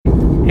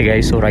Hey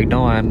guys, so right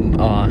now I'm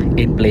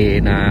in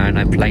plane and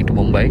I'm flying to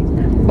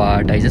Mumbai,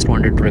 but I just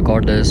wanted to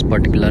record this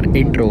particular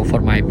intro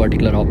for my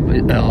particular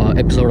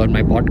episode on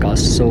my podcast.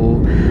 So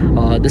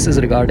this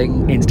is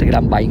regarding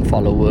Instagram buying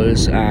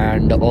followers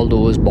and all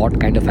those bot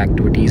kind of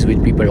activities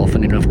which people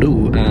often enough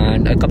do.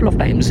 And a couple of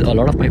times, a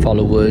lot of my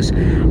followers,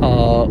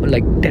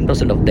 like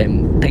 10% of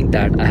them, think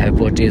that I have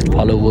purchased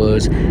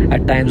followers.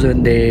 At times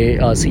when they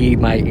see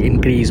my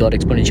increase or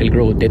exponential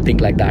growth, they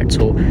think like that.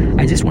 So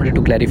I just wanted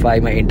to clarify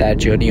my entire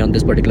journey on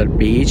this particular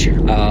page,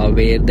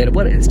 where there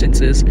were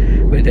instances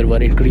where there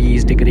were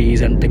increase,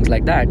 decrease, and things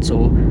like that.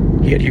 So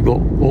here you go.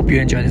 Hope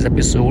you enjoy this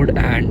episode.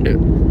 And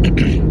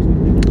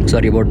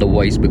sorry about the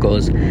voice,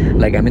 because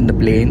like I'm in the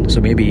plane,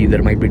 so maybe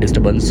there might be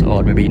disturbance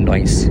or maybe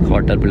noise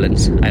or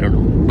turbulence. I don't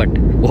know,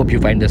 but hope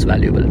you find this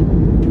valuable.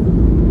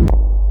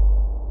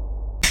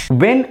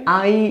 When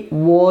I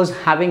was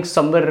having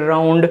somewhere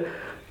around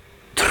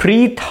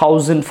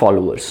 3,000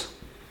 followers,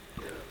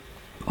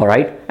 all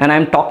right, and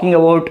I'm talking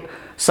about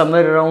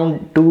somewhere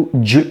around to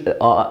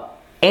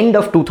end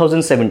of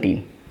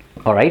 2017,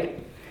 all right,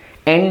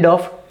 end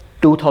of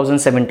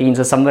 2017,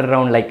 so somewhere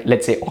around, like,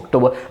 let's say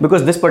October,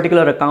 because this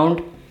particular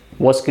account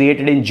was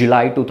created in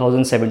July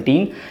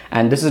 2017,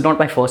 and this is not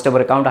my first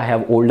ever account. I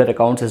have older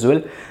accounts as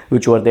well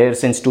which were there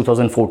since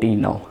 2014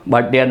 now,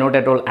 but they are not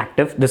at all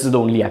active. This is the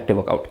only active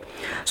account.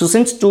 So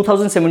since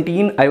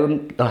 2017 I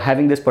am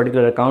having this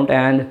particular account,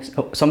 and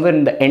somewhere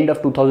in the end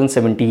of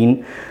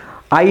 2017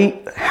 I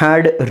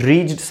had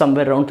reached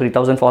somewhere around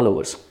 3,000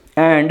 followers,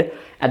 and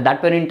at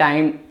that point in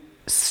time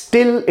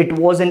still it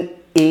was an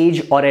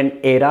age or an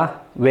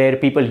era where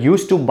people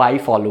used to buy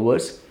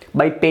followers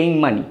by paying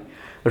money.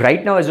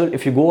 Right now as well,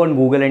 if you go on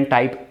Google and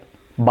type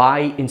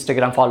buy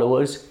Instagram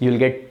followers, you'll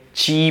get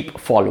cheap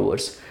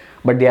followers,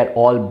 but they are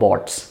all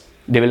bots.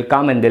 They will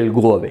come and they'll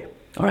go away,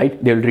 all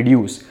right? They'll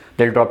reduce,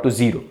 they'll drop to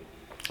zero.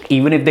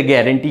 Even if they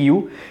guarantee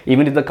you,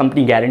 even if the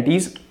company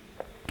guarantees,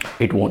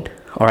 it won't,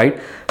 all right?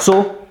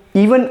 So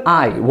even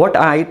what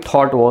I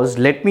thought was,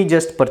 let me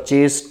just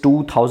purchase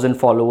 2,000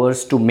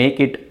 followers to make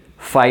it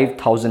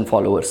 5,000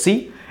 followers.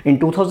 See, in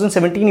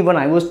 2017 even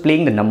I was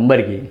playing the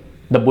number game,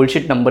 the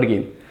bullshit number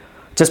game,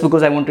 just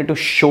because I wanted to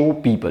show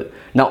people.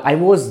 Now I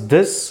was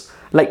this,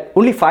 like,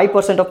 only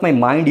 5% of my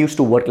mind used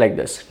to work like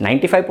this.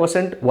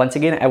 95%, once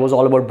again, I was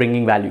all about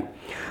bringing value.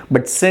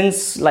 But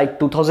since like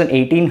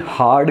 2018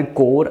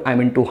 hardcore, I'm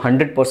into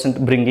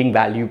 100% bringing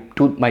value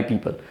to my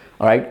people,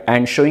 all right,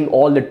 and showing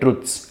all the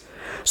truths.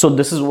 So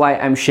this is why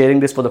I'm sharing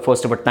this for the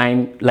first ever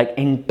time, like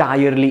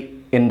entirely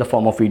in the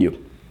form of video.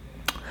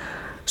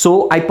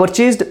 So I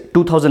purchased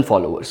 2,000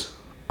 followers,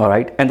 all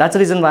right, and that's the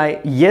reason why,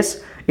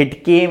 yes,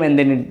 it came and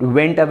then it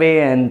went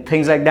away and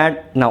things like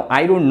that. Now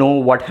I don't know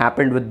what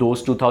happened with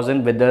those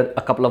 2,000, whether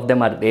a couple of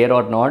them are there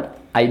or not.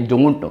 I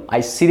don't know.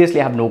 I seriously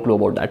have no clue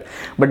about that.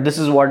 But this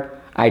is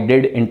what I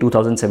did in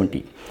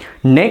 2017.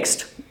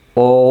 Next,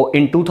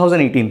 in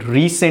 2018,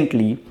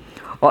 recently,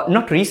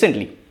 not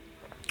recently,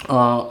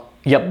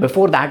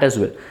 before that as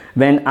well,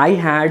 when I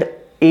had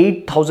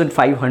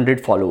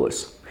 8,500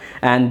 followers,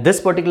 and this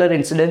particular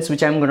incident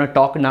which I'm going to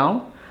talk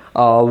now,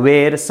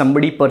 where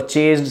somebody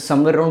purchased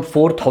somewhere around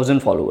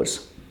 4,000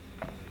 followers,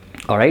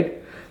 all right,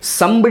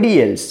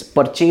 somebody else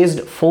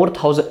purchased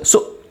 4,000.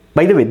 So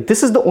by the way,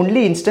 this is the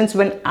only instance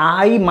when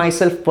I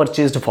myself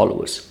purchased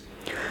followers.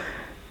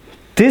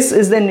 This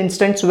is an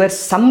instance where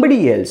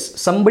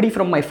somebody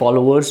from my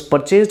followers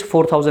purchased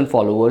 4,000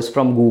 followers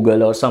from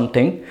Google or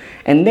something,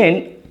 and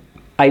then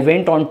I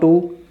went on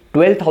to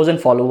 12,000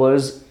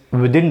 followers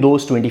within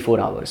those 24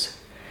 hours.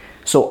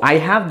 So I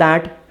have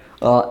that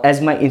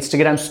as my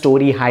Instagram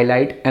story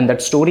highlight, and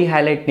that story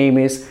highlight name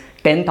is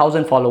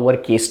 10,000 follower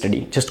case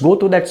study. Just go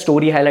to that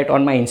story highlight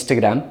on my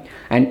Instagram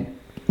and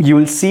you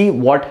will see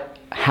what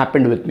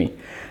happened with me.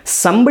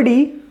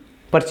 Somebody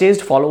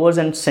purchased followers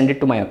and sent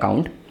it to my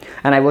account,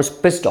 and I was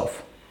pissed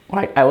off,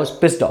 right? I was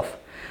pissed off.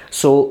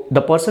 So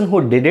the person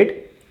who did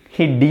it,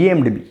 he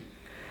DM'd me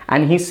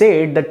and he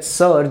said that,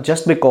 sir,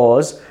 just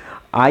because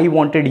I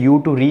wanted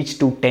you to reach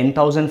to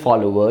 10,000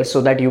 followers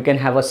so that you can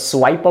have a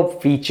swipe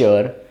up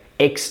feature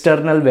for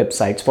external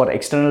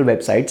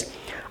websites,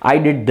 I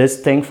did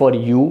this thing for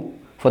you,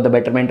 for the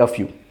betterment of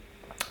you.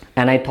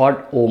 And I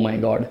thought, oh my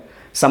god,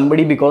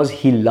 somebody, because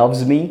he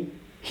loves me,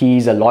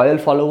 he's a loyal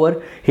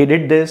follower, he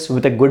did this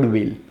with a good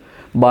will.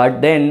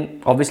 But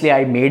then obviously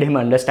I made him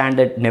understand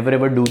that never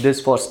ever do this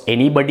for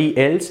anybody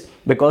else,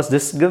 because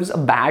this gives a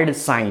bad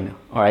sign,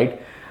 all right?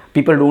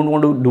 People don't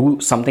want to do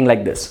something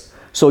like this.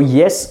 So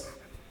yes,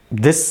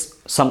 this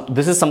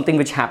is something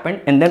which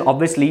happened. And then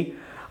obviously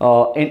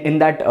in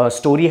that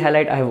story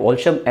highlight, I have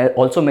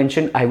also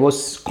mentioned I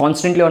was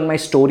constantly on my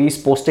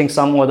stories posting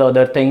some or the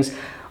other things.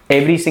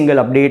 Every single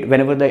update,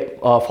 whenever the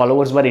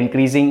followers were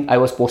increasing, I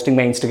was posting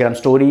my Instagram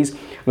stories.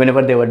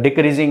 Whenever they were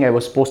decreasing, I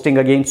was posting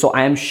again. So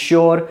I am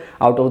sure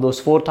out of those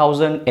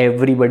 4,000,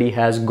 everybody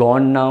has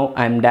gone now.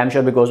 I'm damn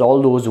sure, because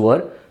all those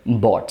were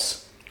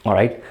bots, all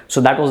right? So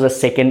that was the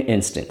second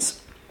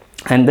instance,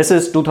 and this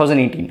is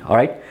 2018, all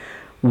right?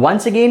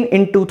 Once again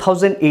in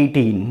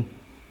 2018,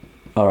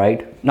 All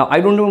right, now I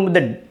don't remember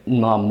the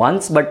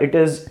months, but it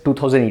is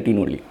 2018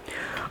 only.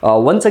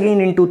 Once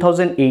again in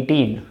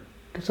 2018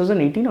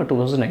 or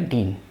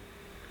 2019,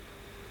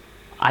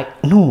 I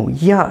no,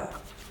 yeah,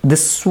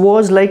 this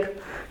was like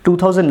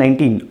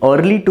 2019,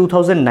 early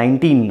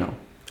 2019 now.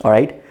 All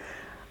right,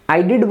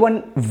 I did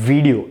one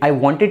video. I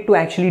wanted to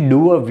actually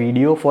do a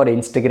video for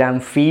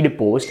Instagram feed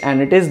post,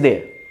 and it is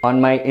there on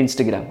my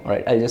Instagram. All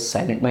right, I'll just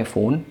silent my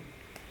phone.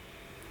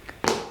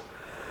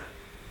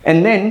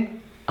 And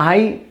then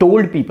I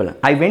told people,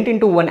 I went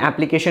into one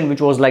application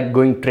which was like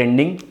going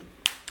trending,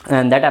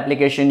 and that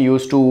application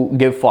used to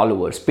give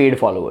followers, paid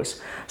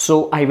followers.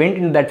 So I went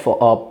into that for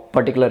a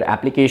particular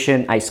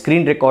application, I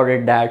screen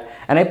recorded that,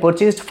 and I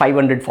purchased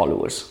 500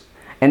 followers.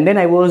 And then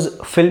I was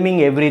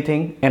filming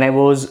everything, and I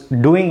was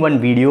doing one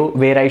video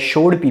where I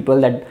showed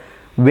people that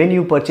when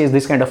you purchase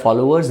this kind of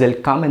followers,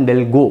 they'll come and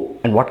they'll go,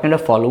 and what kind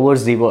of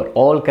followers they were,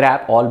 all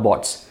crap, all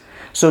bots.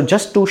 So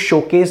just to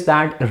showcase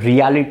that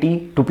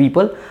reality to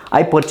people,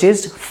 I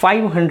purchased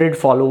 500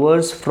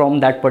 followers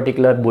from that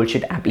particular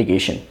bullshit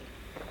application.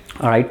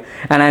 All right,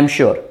 and I'm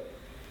sure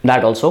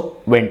that also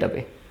went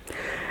away.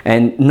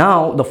 And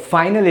now the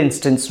final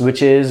instance,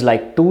 which is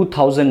like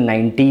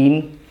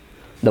 2019,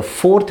 the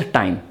fourth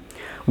time,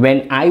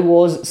 when I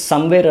was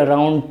somewhere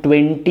around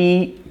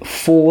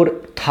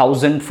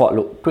 24,000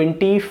 follow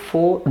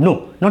 24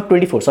 no not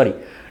 24 sorry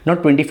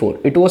not 24,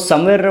 it was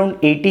somewhere around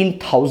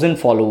 18,000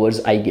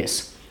 followers, I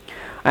guess.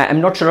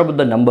 I'm not sure about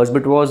the numbers,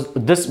 but it was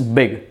this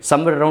big,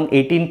 somewhere around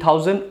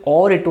 18,000,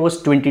 or it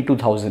was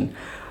 22,000.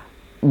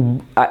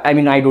 I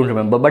mean, I don't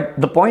remember, but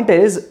the point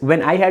is,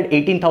 when I had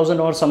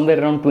 18,000 or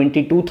somewhere around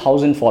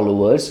 22,000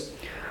 followers,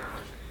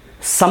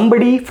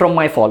 somebody from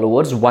my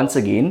followers once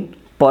again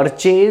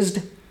purchased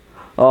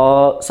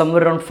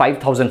somewhere around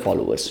 5,000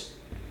 followers.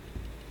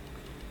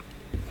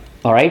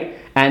 All right,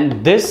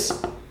 and this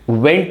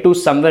went to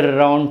somewhere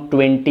around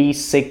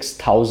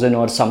 26,000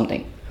 or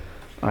something.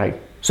 All right,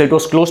 so it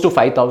was close to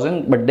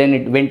 5,000, but then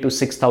it went to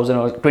 6,000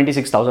 or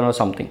 26,000 or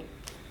something.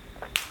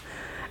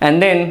 And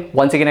then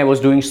once again I was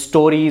doing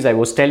stories. I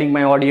was telling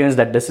my audience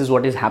that this is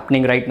what is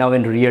happening right now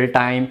in real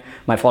time.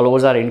 My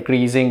followers are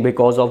increasing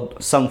because of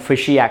some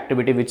fishy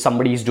activity which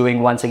somebody is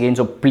doing once again.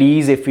 So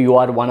please, if you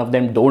are one of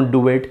them, don't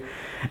do it.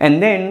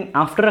 And then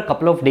after a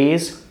couple of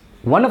days,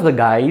 one of the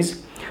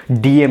guys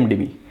DM'd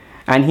me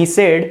and he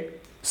said,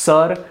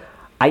 "Sir,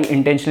 I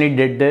intentionally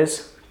did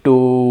this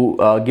to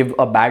give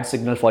a bad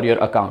signal for your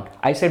account."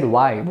 I said,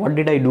 "Why? What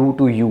did I do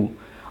to you?"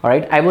 All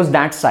right, I was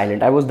that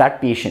silent. I was that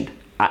patient.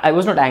 I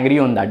was not angry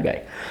on that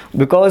guy,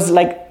 because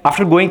like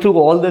after going through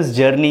all this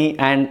journey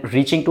and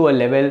reaching to a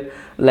level,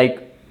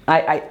 like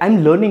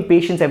I'm learning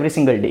patience every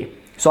single day.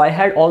 So I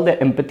had all the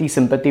empathy,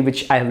 sympathy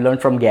which I have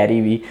learned from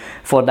Gary Vee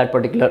for that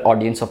particular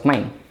audience of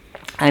mine.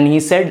 And he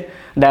said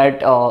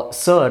that,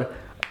 "Sir,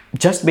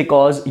 just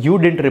because you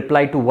didn't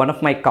reply to one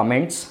of my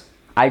comments,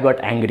 I got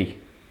angry."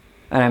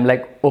 And I'm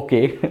like,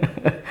 okay.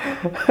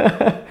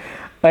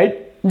 Right?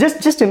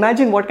 Just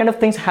imagine what kind of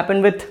things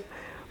happen with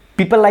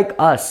people like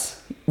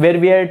us, where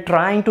we are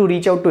trying to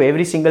reach out to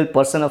every single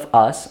person of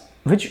us,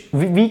 which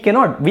we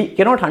cannot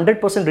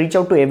 100% reach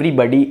out to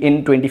everybody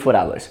in 24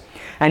 hours.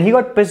 And he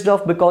got pissed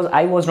off because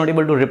I was not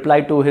able to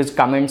reply to his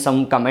comment,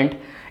 some comment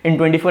in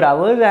 24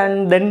 hours.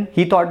 And then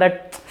he thought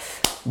that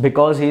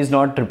because he is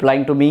not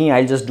replying to me,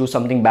 I'll just do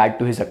something bad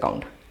to his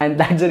account. And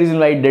that's the reason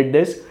why I did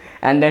this.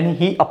 And then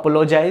he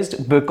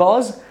apologized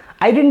because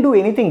I didn't do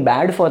anything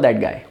bad for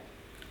that guy.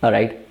 All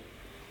right.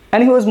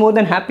 And he was more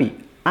than happy.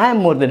 I am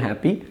more than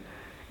happy.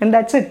 And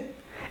that's it.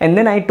 And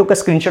then I took a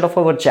screenshot of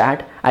our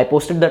chat. I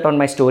posted that on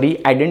my story.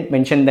 I didn't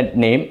mention that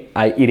name.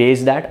 I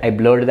erased that. I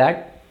blurred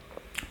that.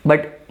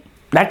 But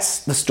that's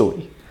the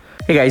story.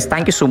 Hey guys,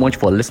 thank you so much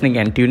for listening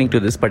and tuning to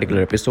this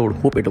particular episode.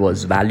 Hope it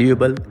was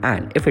valuable.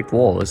 And if it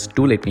was,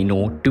 do let me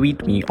know.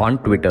 Tweet me on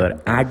Twitter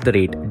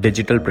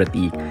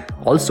 @DigitalPrateek.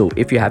 Also,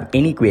 if you have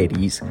any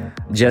queries,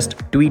 just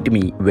tweet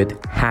me with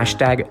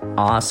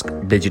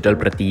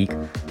 #AskDigitalPrateek,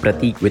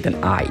 Prateek with an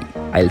I.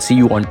 I'll see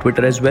you on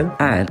Twitter as well,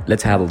 and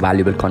let's have a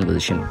valuable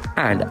conversation.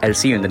 And I'll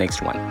see you in the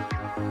next one.